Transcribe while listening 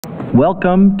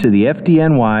Welcome to the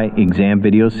FDNY exam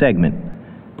video segment.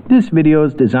 This video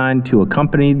is designed to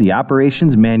accompany the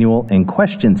operations manual and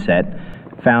question set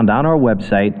found on our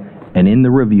website and in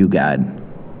the review guide.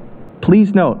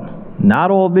 Please note,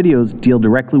 not all videos deal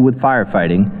directly with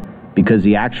firefighting because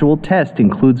the actual test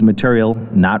includes material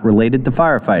not related to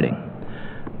firefighting.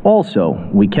 Also,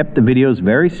 we kept the videos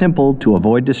very simple to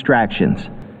avoid distractions.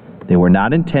 They were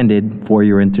not intended for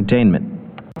your entertainment.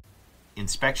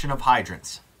 Inspection of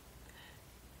hydrants.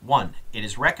 1. It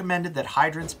is recommended that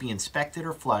hydrants be inspected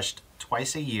or flushed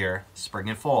twice a year, spring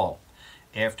and fall.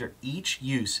 After each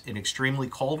use in extremely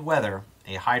cold weather,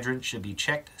 a hydrant should be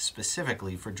checked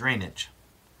specifically for drainage.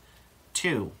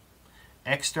 2.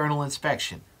 External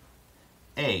inspection.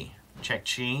 A. Check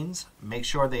chains. Make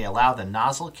sure they allow the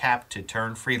nozzle cap to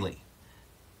turn freely.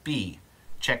 B.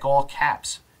 Check all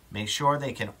caps. Make sure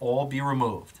they can all be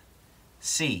removed.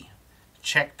 C.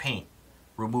 Check paint.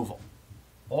 Remove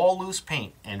all loose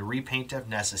paint and repaint if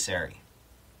necessary.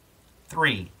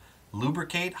 3.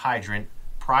 Lubricate hydrant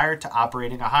prior to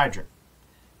operating a hydrant.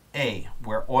 A.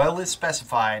 Where oil is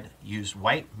specified, use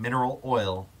white mineral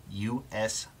oil,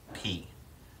 USP.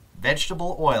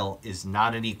 Vegetable oil is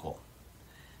not an equal.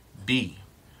 B.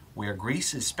 Where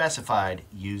grease is specified,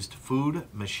 use food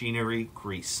machinery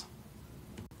grease.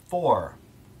 4.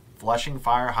 Flushing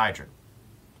fire hydrant.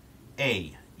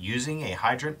 A. Using a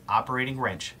hydrant operating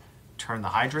wrench, turn the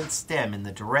hydrant stem in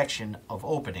the direction of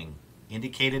opening,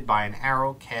 indicated by an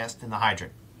arrow cast in the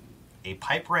hydrant. A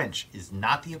pipe wrench is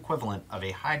not the equivalent of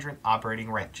a hydrant operating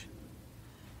wrench.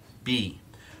 B.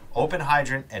 Open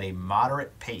hydrant at a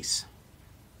moderate pace,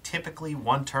 typically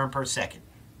 1 turn per second.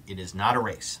 It is not a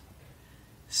race.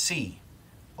 C.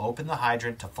 Open the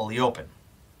hydrant to fully open.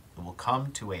 It will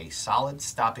come to a solid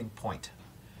stopping point.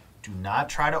 Do not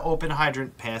try to open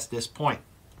hydrant past this point.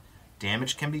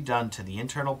 Damage can be done to the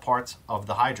internal parts of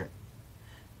the hydrant.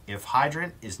 If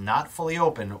hydrant is not fully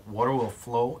open, water will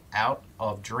flow out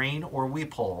of drain or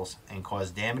weep holes and cause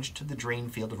damage to the drain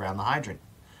field around the hydrant.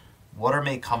 Water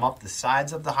may come up the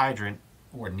sides of the hydrant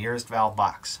or nearest valve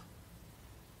box.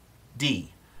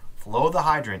 D. Flow the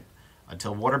hydrant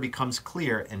until water becomes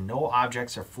clear and no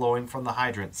objects are flowing from the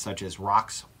hydrant, such as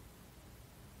rocks.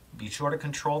 Be sure to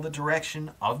control the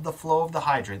direction of the flow of the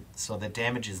hydrant so that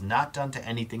damage is not done to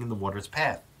anything in the water's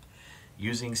path.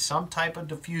 Using some type of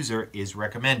diffuser is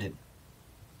recommended.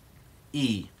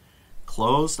 E.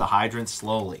 Close the hydrant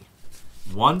slowly.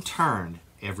 1 turn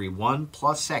every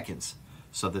 1+ seconds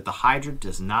so that the hydrant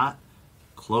does not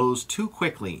close too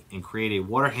quickly and create a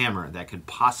water hammer that could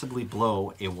possibly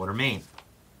blow a water main.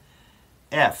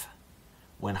 F.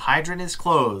 When hydrant is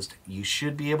closed, you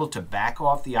should be able to back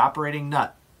off the operating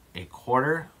nut a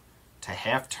 1/4 to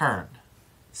 1/2 turn,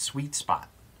 sweet spot,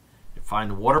 and find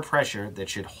the water pressure that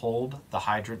should hold the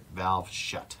hydrant valve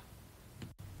shut.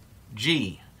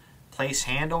 G. Place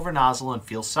hand over nozzle and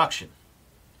feel suction.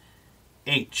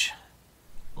 H.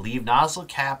 Leave nozzle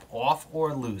cap off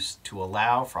or loose to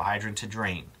allow for hydrant to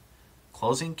drain.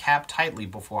 Closing cap tightly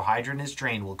before hydrant is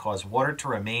drained will cause water to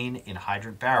remain in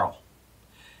hydrant barrel.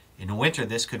 In winter,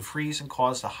 this could freeze and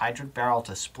cause the hydrant barrel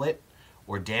to split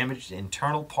or damage the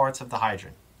internal parts of the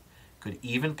hydrant. Could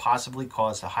even possibly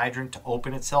cause the hydrant to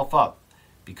open itself up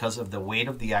because of the weight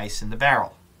of the ice in the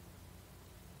barrel.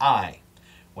 I.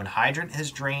 When hydrant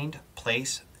has drained,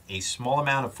 place a small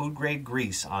amount of food-grade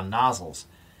grease on nozzles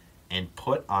and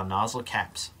put on nozzle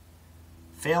caps.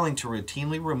 Failing to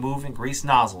routinely remove and grease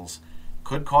nozzles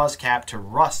could cause cap to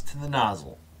rust to the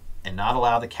nozzle and not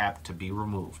allow the cap to be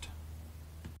removed.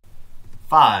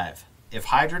 5. If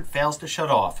hydrant fails to shut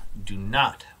off, do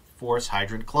not force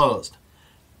hydrant closed.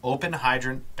 Open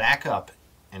hydrant back up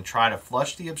and try to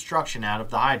flush the obstruction out of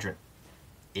the hydrant.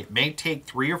 It may take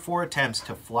 3 or 4 attempts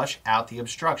to flush out the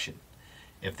obstruction.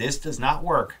 If this does not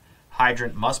work,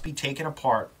 hydrant must be taken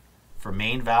apart for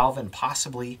main valve and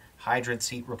possibly hydrant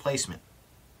seat replacement.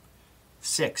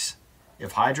 6.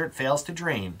 If hydrant fails to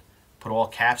drain, put all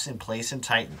caps in place and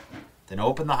tighten. Then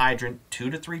open the hydrant 2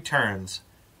 to 3 turns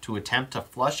to attempt to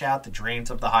flush out the drains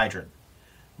of the hydrant.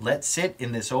 Let sit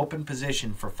in this open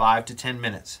position for 5 to 10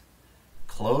 minutes.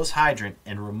 Close hydrant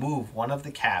and remove one of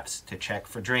the caps to check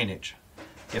for drainage.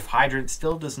 If hydrant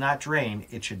still does not drain,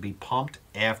 it should be pumped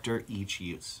after each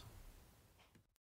use.